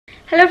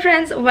Hello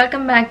friends,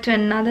 welcome back to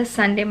another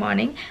Sunday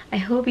morning. I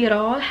hope you're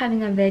all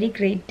having a very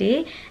great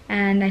day,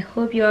 and I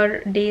hope your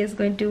day is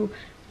going to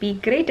be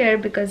greater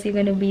because you're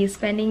going to be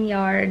spending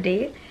your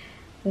day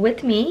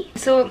with me.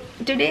 So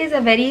today is a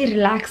very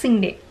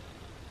relaxing day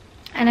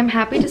and I'm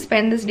happy to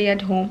spend this day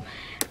at home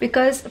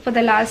because for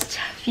the last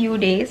few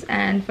days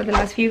and for the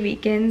last few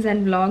weekends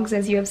and vlogs,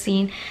 as you have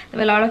seen, there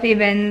were a lot of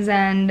events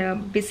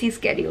and busy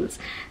schedules.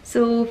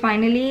 So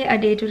finally a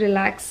day to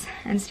relax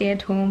and stay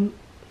at home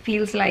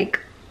feels like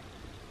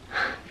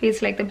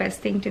the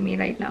best thing to me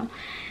right now.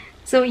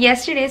 So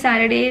yesterday,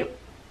 Saturday,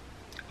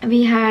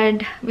 we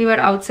were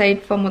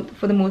outside for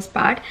the most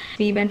part.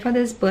 We went for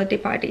this birthday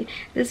party.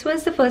 This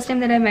was the first time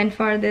that I went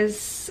for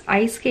this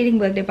ice skating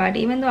birthday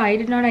party. Even though I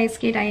did not ice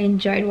skate, I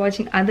enjoyed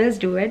watching others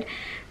do it.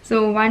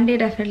 So one day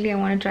definitely I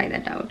want to try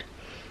that out.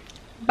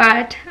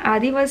 But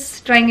Adi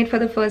was trying it for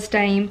the first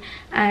time,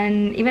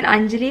 and even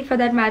Anjali, for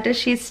that matter,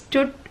 she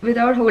stood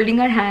without holding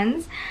her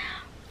hands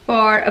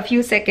for a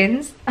few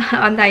seconds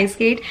on the ice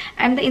skate,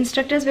 and the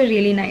instructors were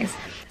really nice.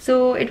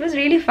 So it was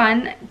really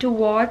fun to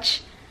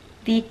watch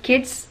the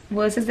kids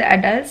versus the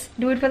adults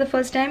do it for the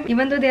first time.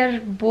 Even though they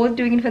are both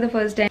doing it for the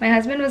first time, my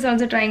husband was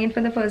also trying it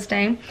for the first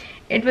time.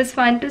 It was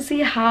fun to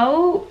see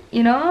how,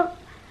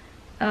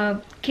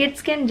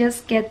 kids can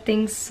just get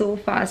things so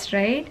fast,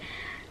 right?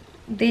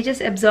 They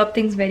just absorb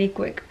things very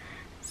quick.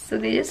 So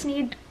they just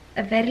need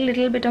a very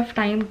little bit of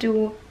time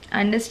to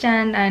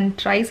understand and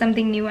try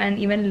something new and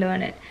even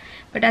learn it.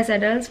 But as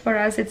adults, for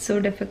us, it's so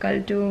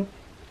difficult to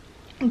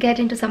get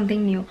into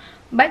something new.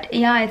 But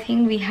yeah, I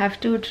think we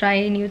have to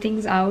try new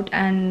things out,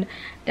 and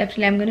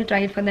definitely I'm going to try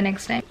it for the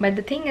next time. But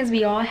the thing is,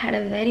 we all had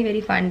a very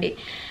fun day.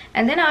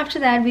 And then after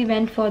that, we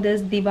went for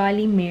this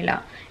Diwali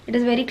Mela. It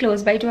is very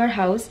close by to our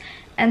house.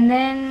 And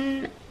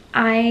then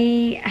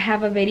I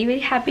have a very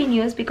happy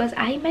news because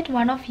I met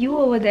one of you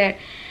over there.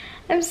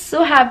 I'm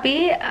so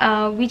happy.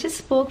 We just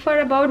spoke for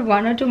about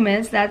 1 or 2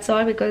 minutes, that's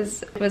all,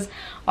 because it was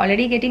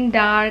already getting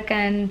dark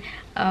and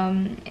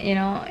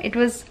it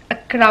was a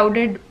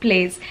crowded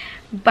place.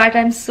 But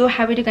I'm so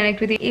happy to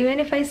connect with you. Even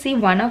if I see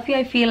one of you,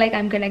 I feel like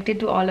I'm connected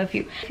to all of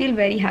you. I feel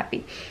very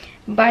happy.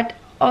 But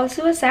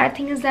also a sad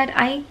thing is that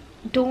I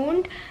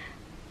don't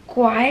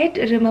quite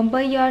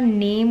remember your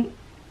name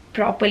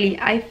properly.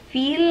 I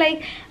feel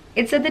like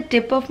it's at the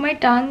tip of my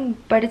tongue,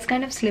 but it's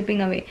kind of slipping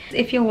away.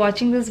 If you're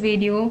watching this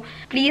video,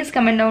 please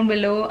comment down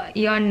below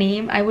your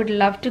name. I would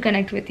love to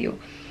connect with you.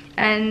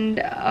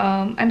 And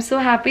I'm so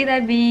happy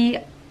that we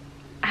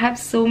have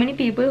so many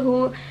people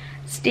who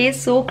stay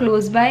so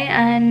close by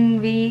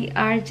and we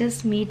are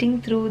just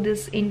meeting through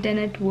this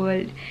internet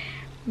world.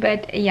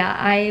 But yeah,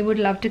 I would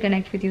love to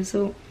connect with you,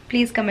 so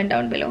please comment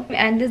down below.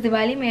 And this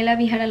Diwali Mela,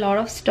 we had a lot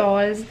of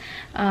stalls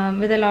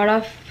with a lot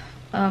of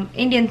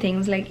Indian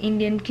things like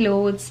Indian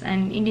clothes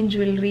and Indian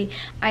jewelry.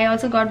 I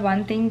also got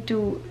one thing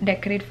to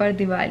decorate for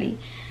Diwali.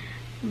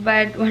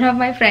 But one of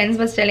my friends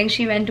was telling,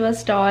 she went to a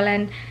stall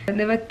and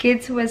there were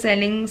kids who were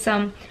selling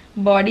some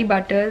body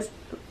butters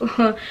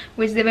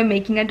which they were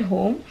making at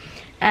home,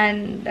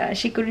 and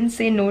she couldn't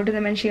say no to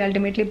them and she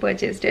ultimately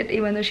purchased it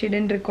even though she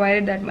didn't require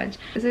it that much.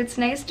 So it's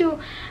nice to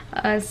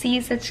see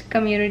such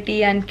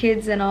community and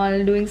kids and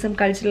all doing some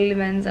cultural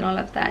events and all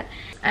of that.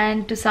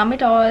 And to sum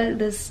it all,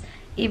 this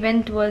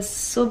event was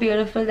so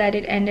beautiful that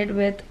it ended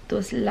with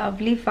those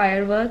lovely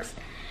fireworks.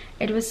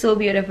 It was so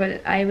beautiful.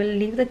 I will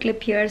leave the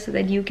clip here so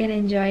that you can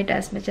enjoy it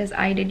as much as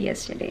I did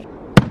yesterday.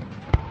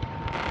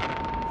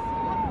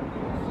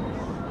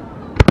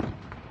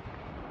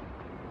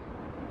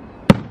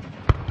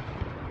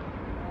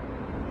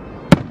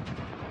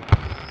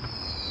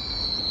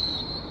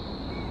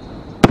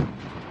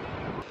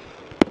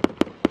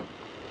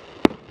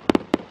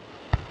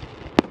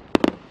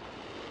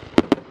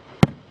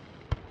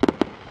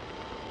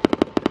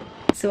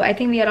 So I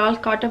think we are all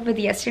caught up with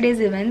yesterday's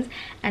events,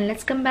 and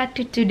let's come back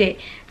to today.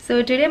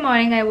 So today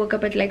morning I woke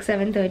up at like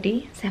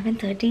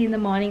 7:30 in the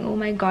morning. Oh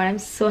my god, I'm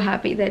so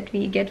happy that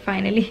we get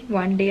finally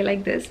one day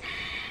like this.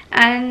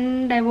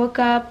 And I woke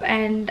up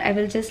and I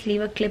will just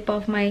leave a clip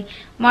of my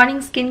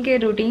morning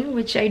skincare routine,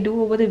 which I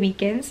do over the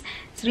weekends.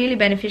 It's really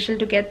beneficial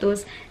to get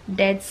those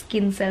dead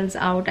skin cells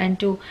out and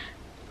to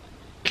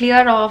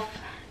clear off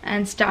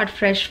and start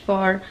fresh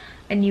for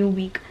a new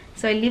week.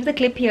 So I'll leave the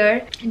clip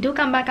here. Do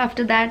come back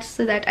after that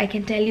so that I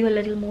can tell you a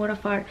little more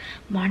of our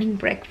morning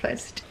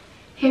breakfast.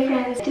 Hey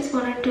friends, I just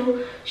wanted to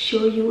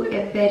show you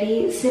a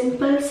very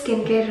simple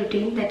skincare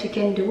routine that you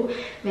can do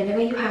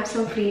whenever you have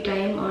some free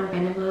time, or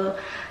whenever,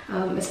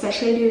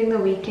 especially during the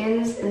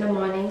weekends in the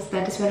mornings.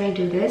 That is when I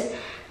do this.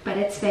 But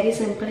it's very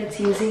simple.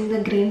 It's using the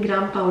green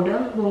gram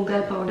powder, moong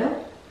dal powder.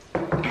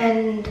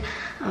 And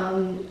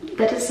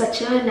that is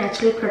such a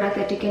natural product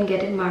that you can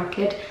get in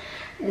market.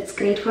 It's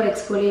great for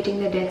exfoliating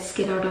the dead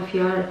skin out of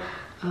your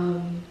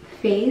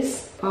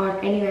face or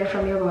anywhere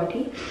from your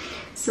body.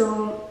 So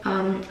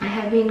I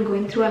have been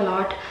going through a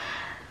lot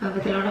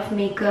with a lot of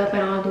makeup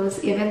and all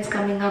those events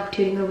coming up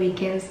during the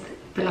weekends.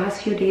 The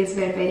last few days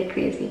were very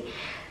crazy.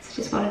 So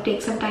just want to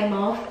take some time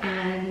off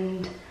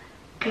and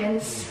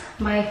cleanse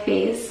my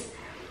face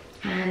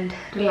and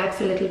relax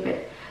a little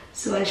bit.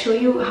 So I'll show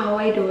you how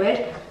I do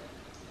it.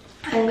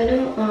 I'm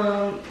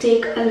gonna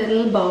take a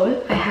little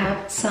bowl. I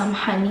have some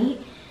honey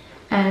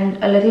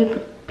and a little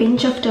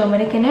pinch of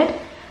turmeric in it,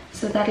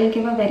 so that will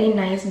give a very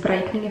nice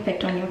brightening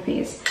effect on your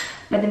face.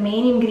 But the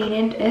main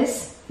ingredient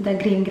is the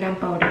green gram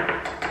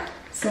powder.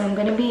 So I'm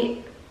gonna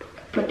be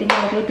putting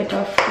a little bit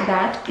of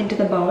that into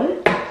the bowl.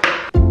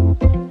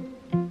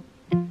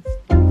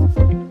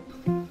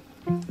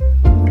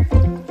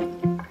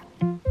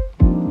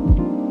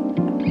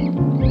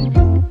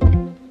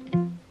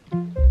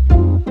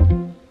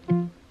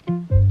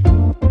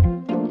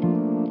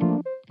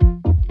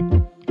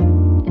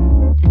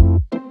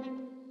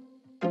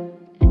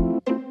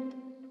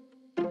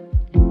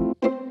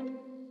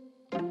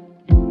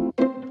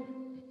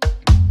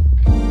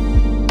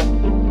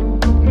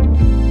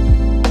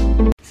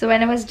 So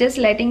when I was just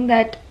letting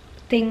that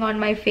thing on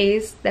my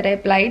face that I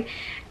applied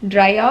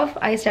dry off,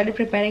 I started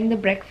preparing the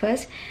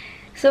breakfast.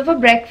 So for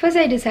breakfast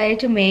I decided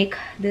to make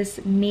this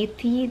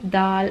methi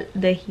dal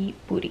dahi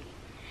puri.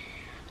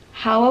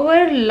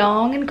 However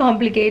long and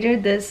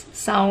complicated this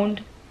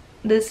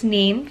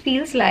name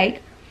feels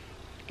like,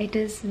 it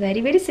is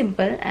very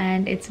simple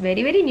and it's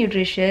very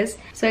nutritious.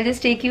 So I'll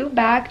just take you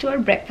back to our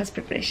breakfast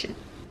preparation.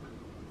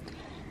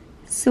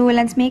 So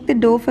let's make the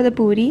dough for the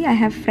puri. I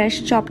have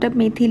fresh chopped up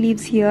methi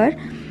leaves here,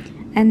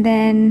 and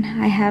then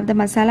I have the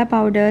masala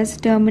powders,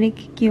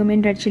 turmeric,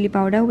 cumin, red chili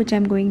powder, which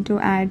I'm going to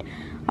add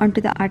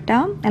onto the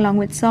atta along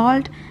with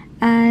salt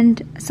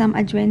and some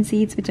ajwain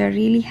seeds, which are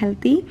really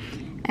healthy.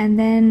 And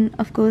then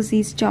of course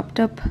these chopped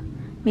up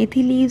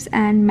methi leaves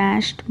and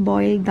mashed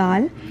boiled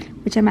dal,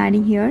 which I'm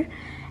adding here.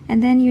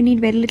 And then you need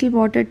very little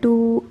water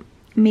to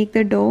make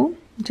the dough,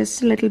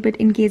 just a little bit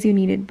in case you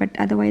need it, but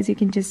otherwise you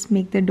can just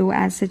make the dough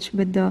as such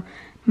with the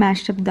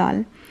mashed up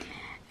dal.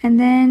 And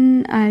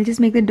then I'll just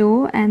make the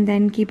dough and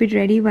then keep it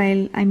ready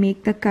while I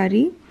make the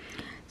curry.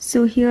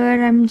 So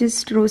here I'm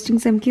just roasting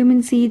some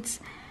cumin seeds,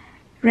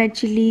 red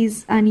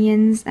chilies,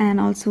 onions, and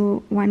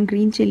also one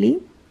green chili.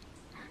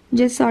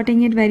 Just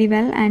sauteing it very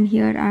well. And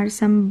here are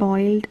some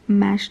boiled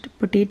mashed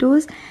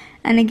potatoes.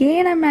 And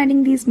again I'm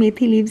adding these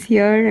methi leaves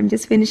here. I'm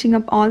just finishing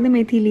up all the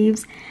methi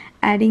leaves,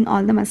 adding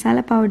all the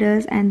masala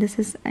powders, and this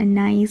is a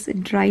nice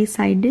dry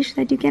side dish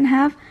that you can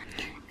have.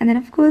 And then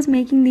of course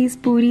making these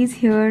puris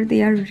here,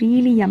 they are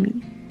really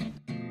yummy.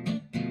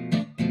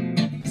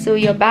 So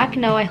you're back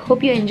now. I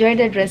hope you enjoyed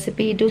that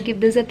recipe. Do give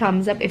this a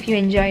thumbs up if you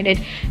enjoyed it.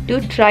 Do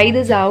try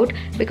this out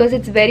because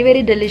it's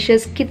very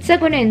delicious. Kids are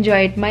going to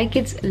enjoy it. My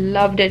kids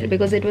loved it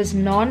because it was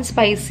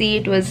non-spicy,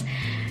 it was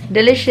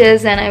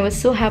delicious, and I was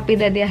so happy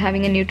that they are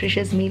having a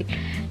nutritious meal.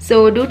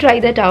 So do try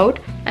that out.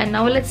 And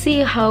now let's see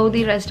how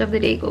the rest of the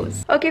day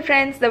goes. Okay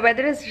friends, the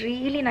weather is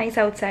really nice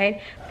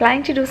outside.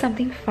 Planning to do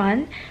something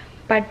fun.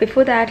 But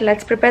before that,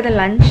 let's prepare the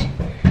lunch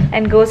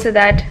and go so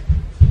that,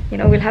 you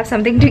know, we'll have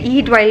something to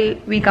eat while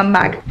we come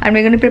back. And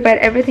we're going to prepare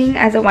everything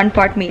as a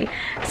one-pot meal.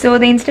 So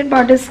the instant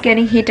pot is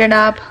getting heated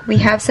up. We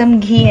have some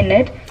ghee in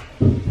it.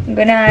 I'm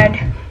going to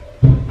add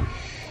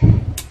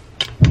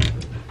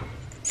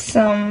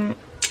some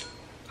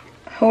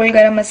whole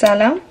garam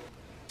masala.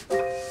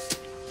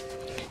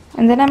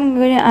 And then I'm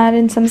going to add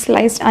in some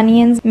sliced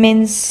onions,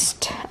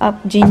 minced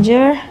up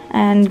ginger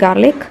and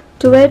garlic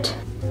to it.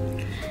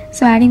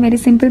 So adding very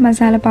simple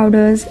masala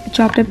powders,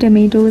 chopped up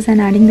tomatoes,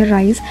 and adding the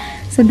rice.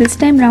 So this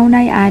time round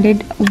I added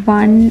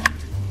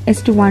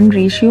 1:1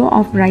 ratio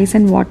of rice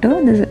and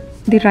water.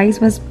 The rice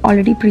was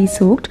already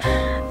pre-soaked,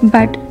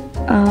 but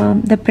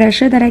the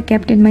pressure that I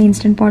kept in my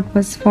instant pot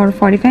was for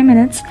 45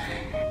 minutes.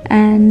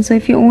 And so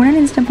if you own an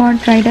instant pot,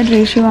 try that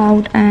ratio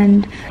out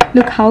and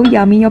look how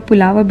yummy your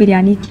pulao or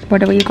biryani,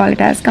 whatever you call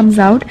it as, comes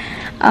out.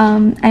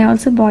 I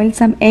also boiled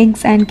some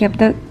eggs and kept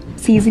the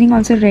seasoning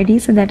also ready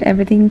so that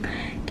everything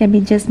can be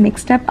just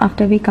mixed up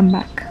after we come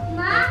back.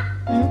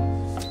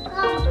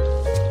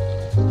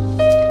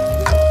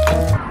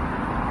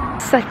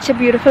 Such a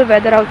beautiful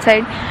weather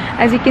outside.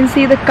 As you can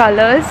see, the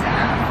colors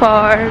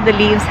for the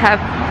leaves have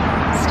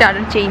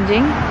started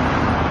changing.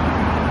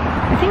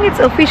 I think it's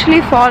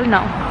officially fall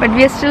now, but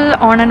we are still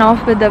on and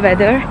off with the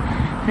weather,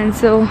 and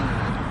so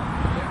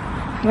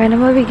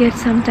whenever we get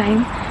some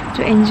time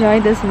to enjoy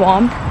this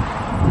warmth,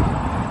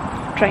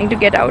 trying to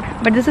get out.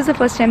 But this is the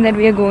first time that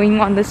we are going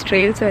on this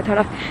trail, so I thought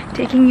of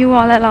taking you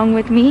all along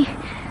with me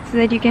so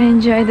that you can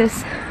enjoy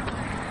this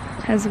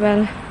as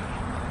well.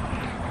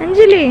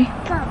 Anjali,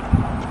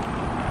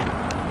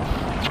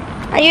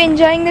 are you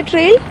enjoying the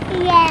trail?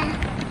 Yeah.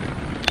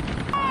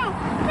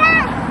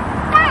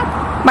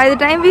 By the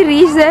time we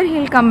reach there,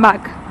 he'll come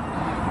back,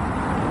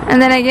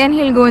 and then again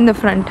he'll go in the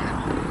front,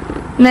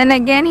 and then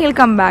again he'll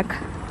come back.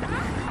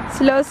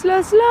 Slow,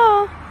 slow,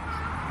 slow.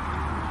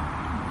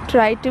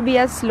 Try to be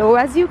as slow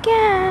as you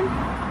can.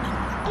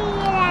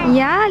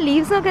 Yeah,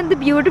 leaves look at the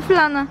beautiful,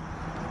 Anna.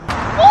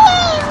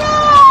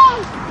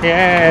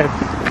 Yes.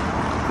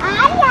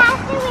 I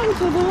have to win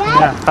today.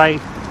 Yeah, tie.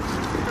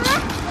 Huh?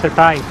 It's a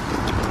tie.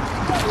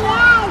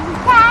 Yeah,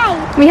 it's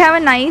tie. We have a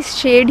nice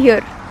shade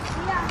here.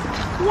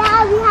 Yeah,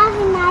 we have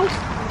a nice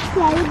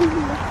shade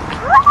here.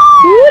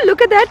 Ooh,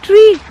 look at that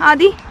tree,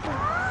 Adi.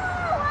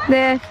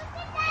 There.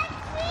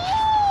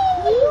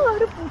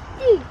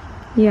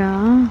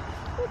 Yeah.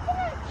 Look at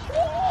that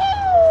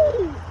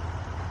tree.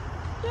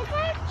 Look at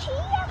that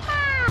tree, Mama.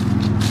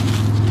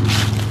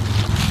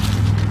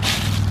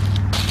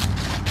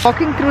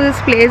 Walking through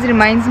this place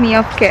reminds me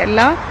of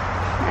Kerala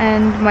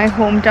and my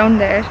hometown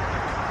there.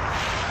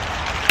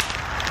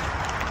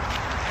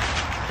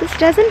 This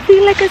doesn't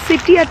feel like a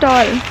city at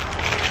all.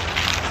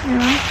 You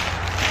know?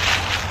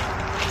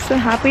 So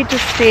happy to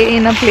stay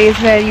in a place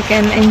where you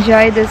can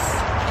enjoy this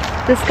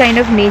kind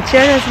of nature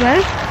as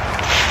well.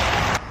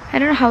 I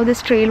don't know how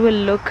this trail will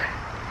look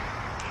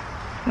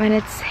when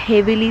it's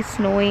heavily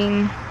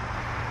snowing,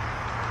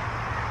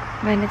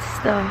 when it's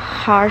the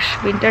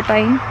harsh winter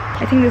time.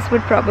 I think this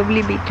would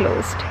probably be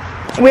closed.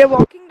 We're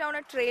walking down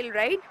a trail,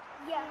 right?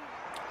 Yeah.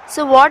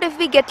 So what if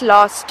we get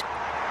lost?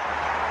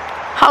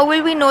 How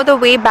will we know the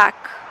way back?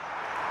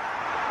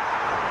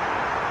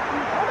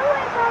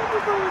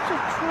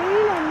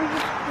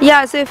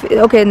 Yeah, so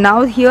okay,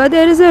 now here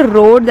there is a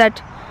road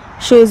that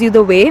shows you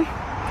the way,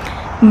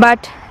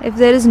 but if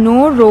there is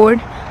no road,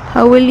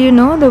 how will you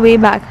know the way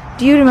back?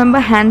 Do you remember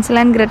Hansel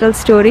and Gretel's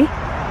story?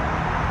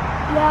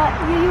 Yeah,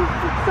 you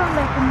put some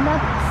like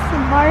nuts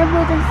and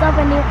marbles and stuff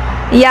and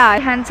you... Yeah,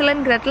 Hansel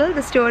and Gretel,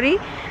 the story.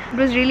 It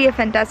was really a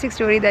fantastic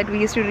story that we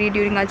used to read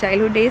during our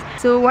childhood days.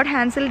 So what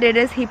Hansel did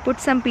is he put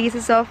some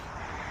pieces of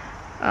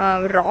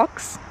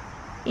rocks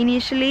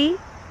initially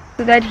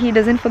so that he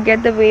doesn't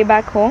forget the way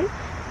back home,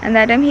 and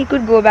that time he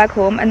could go back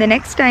home, and the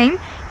next time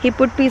he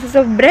put pieces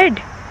of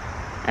bread,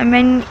 and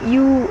when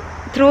you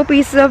throw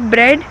pieces of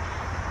bread,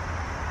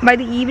 by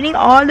the evening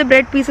all the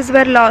bread pieces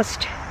were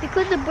lost.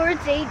 Because the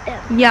birds ate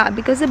them. Yeah,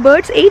 because the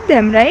birds ate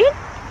them, right?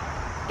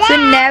 Dad. So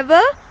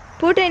never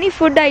put any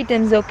food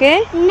items,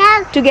 okay?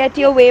 No. To get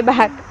your way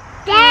back.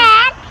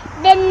 Dad,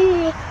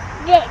 then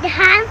the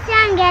Hansel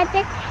and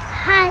Gretel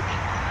had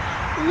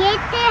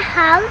a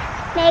house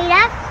made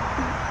of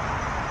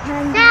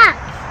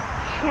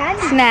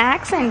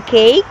snacks and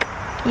cake.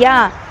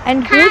 Yeah,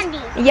 and Candy.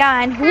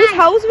 Whose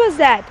house was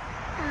that?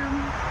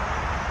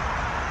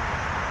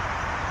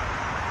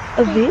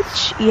 A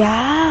witch?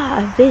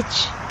 Yeah, a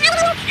witch.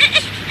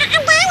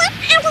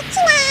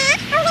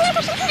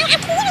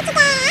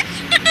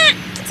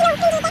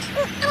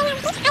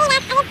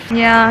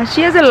 Yeah,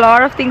 she has a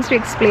lot of things to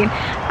explain.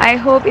 I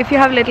hope if you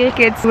have little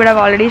kids, you would have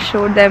already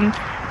showed them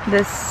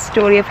this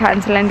story of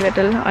Hansel and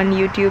Gretel on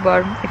YouTube,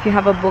 or if you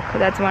have a book,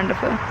 that's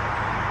wonderful.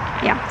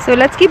 Yeah, so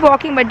let's keep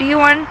walking. But do you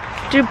want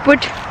to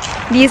put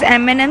these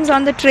M&Ms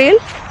on the trail?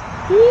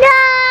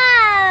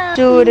 No!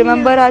 To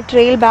remember our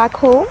trail back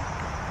home?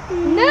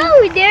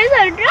 No, there's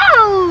a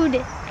road.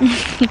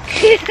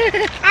 Okay.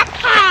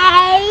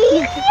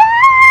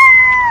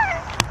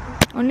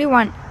 Only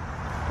one.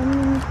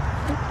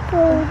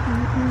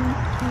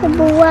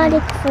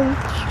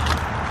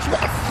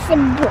 Yes,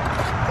 thank you.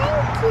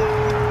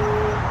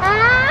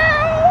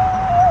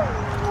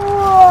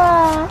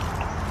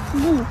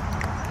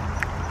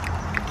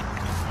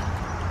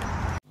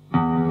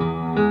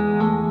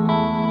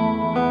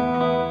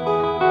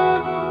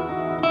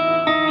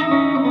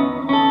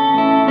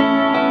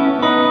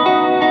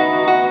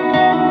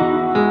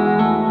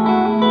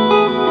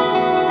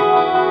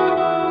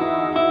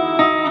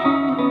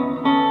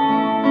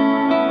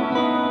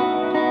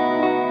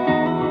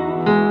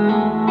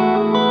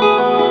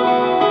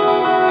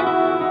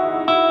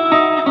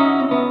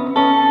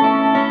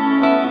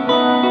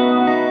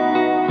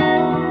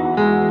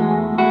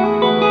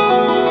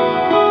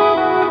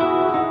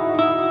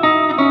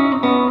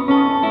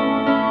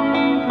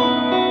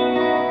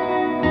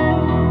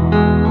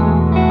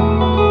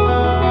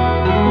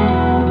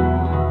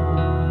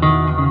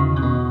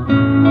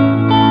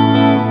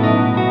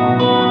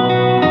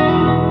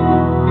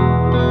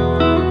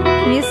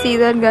 See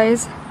that,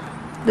 guys?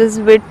 This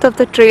width of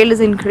the trail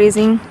is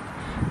increasing.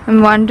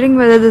 I'm wondering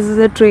whether this is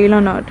a trail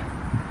or not.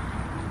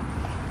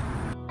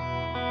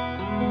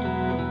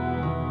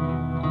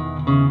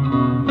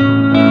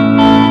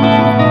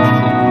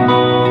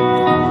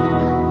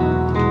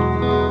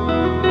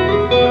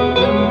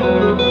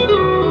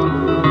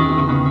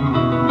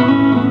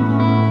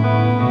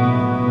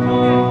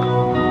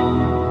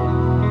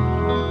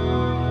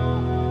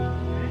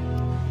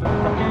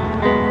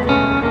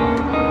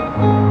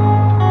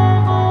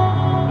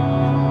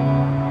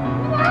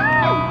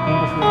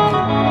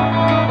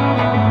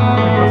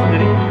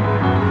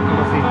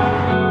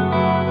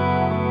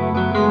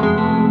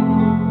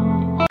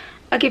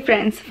 Okay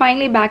friends,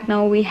 finally back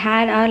now. We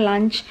had our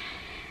lunch.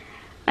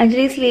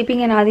 Anjali is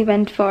sleeping and Adi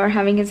went for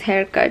having his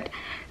hair cut.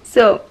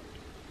 So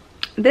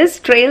this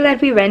trail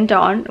that we went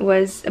on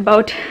was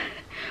about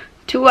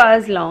 2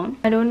 hours long.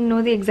 I don't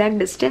know the exact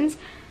distance,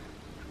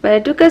 but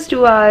it took us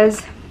 2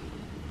 hours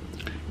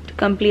to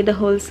complete the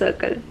whole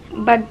circle.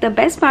 But the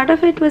best part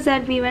of it was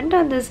that we went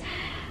on this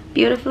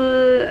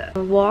beautiful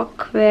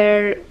walk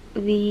where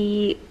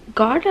we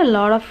got a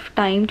lot of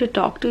time to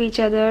talk to each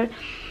other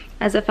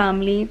as a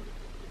family,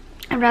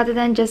 and rather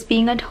than just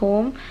being at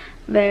home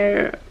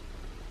where,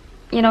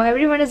 you know,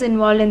 everyone is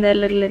involved in their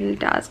little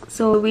tasks.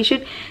 So we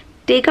should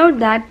take out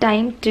that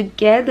time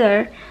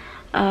together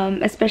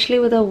especially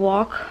with a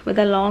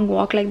long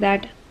walk like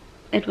that,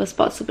 it was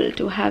possible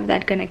to have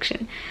that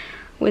connection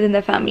within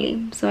the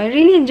family. So I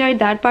really enjoyed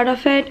that part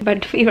of it,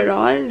 but we were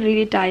all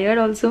really tired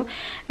also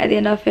at the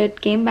end of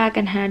it. Came back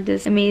and had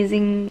this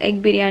amazing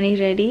egg biryani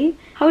ready.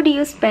 How do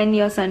you spend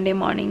your Sunday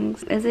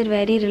mornings? Is it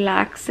very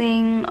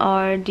relaxing,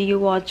 or do you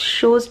watch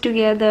shows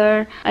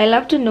together? I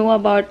love to know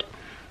about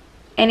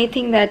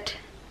anything that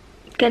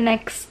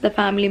connects the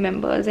family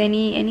members,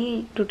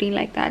 any routine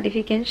like that. If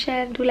you can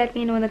share, do let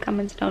me know in the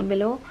comments down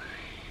below.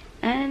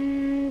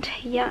 And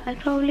yeah, I'll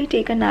probably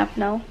take a nap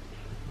now.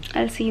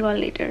 I'll see you all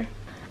later.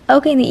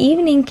 Okay, in the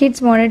evening,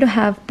 kids wanted to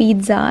have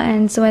pizza,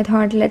 and so I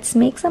thought, let's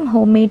make some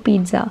homemade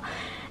pizza.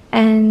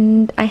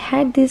 And I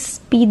had this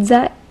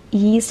pizza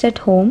yeast at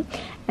home,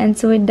 and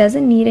so it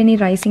doesn't need any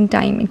rising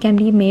time. It can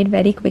be made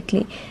very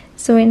quickly.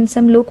 So in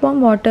some lukewarm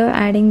water,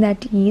 adding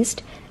that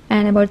yeast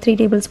and about 3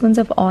 tablespoons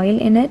of oil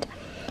in it,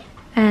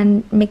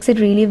 and mix it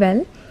really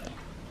well.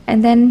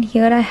 And then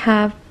here I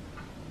have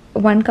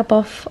 1 cup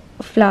of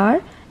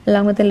flour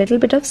along with a little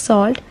bit of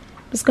salt.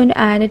 I'm just going to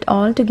add it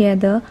all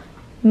together,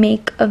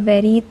 make a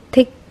very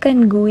thick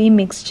and gooey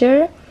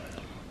mixture,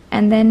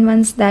 and then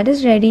once that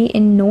is ready,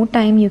 in no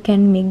time you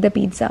can make the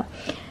pizza.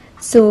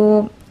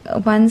 So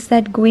once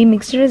that gooey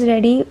mixture is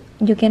ready,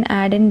 you can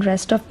add in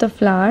rest of the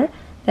flour,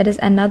 that is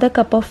another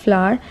cup of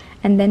flour,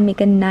 and then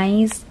make a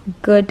nice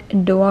good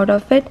dough out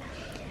of it.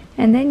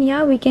 And then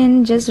yeah, we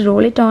can just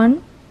roll it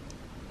on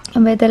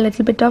with a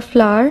little bit of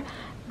flour.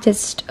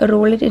 Just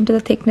roll it into the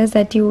thickness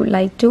that you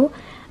like to.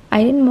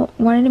 I didn't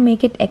want to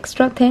make it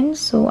extra thin,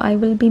 so I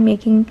will be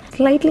making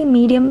slightly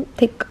medium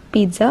thick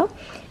pizza.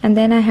 And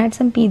then I had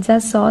some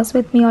pizza sauce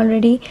with me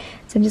already,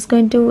 so I'm just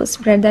going to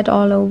spread that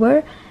all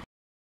over.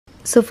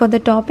 So for the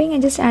topping, I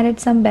just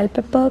added some bell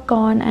pepper,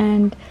 corn,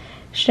 and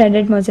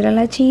shredded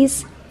mozzarella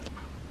cheese.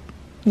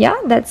 Yeah,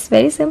 that's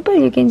very simple.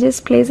 You can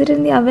just place it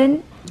in the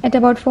oven at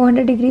about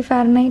 400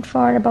 Fahrenheit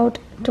for about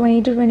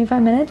 20 to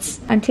 25 minutes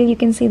until you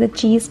can see the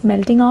cheese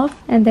melting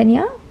off, and then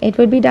yeah, it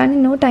would be done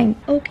in no time.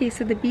 Okay,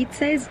 so the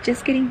pizza is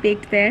just getting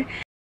baked there.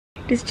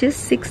 It is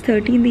just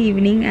 6:30 in the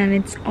evening and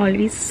it's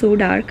already so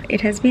dark.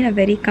 It has been a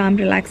very calm,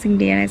 relaxing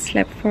day, and I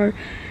slept for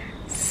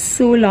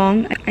so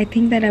long. I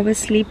think that I was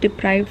sleep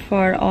deprived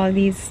for all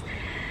these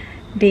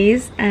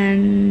days,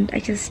 and I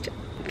just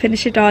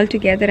finished it all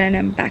together and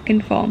I'm back in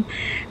form.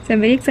 So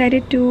I'm very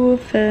excited to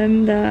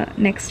film the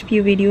next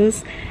few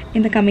videos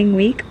in the coming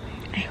week.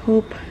 I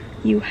hope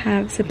you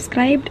have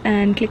subscribed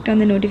and clicked on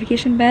the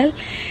notification bell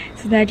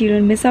so that you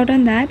don't miss out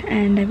on that,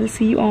 and I will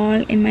see you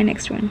all in my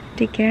next one.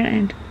 Take care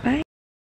and bye.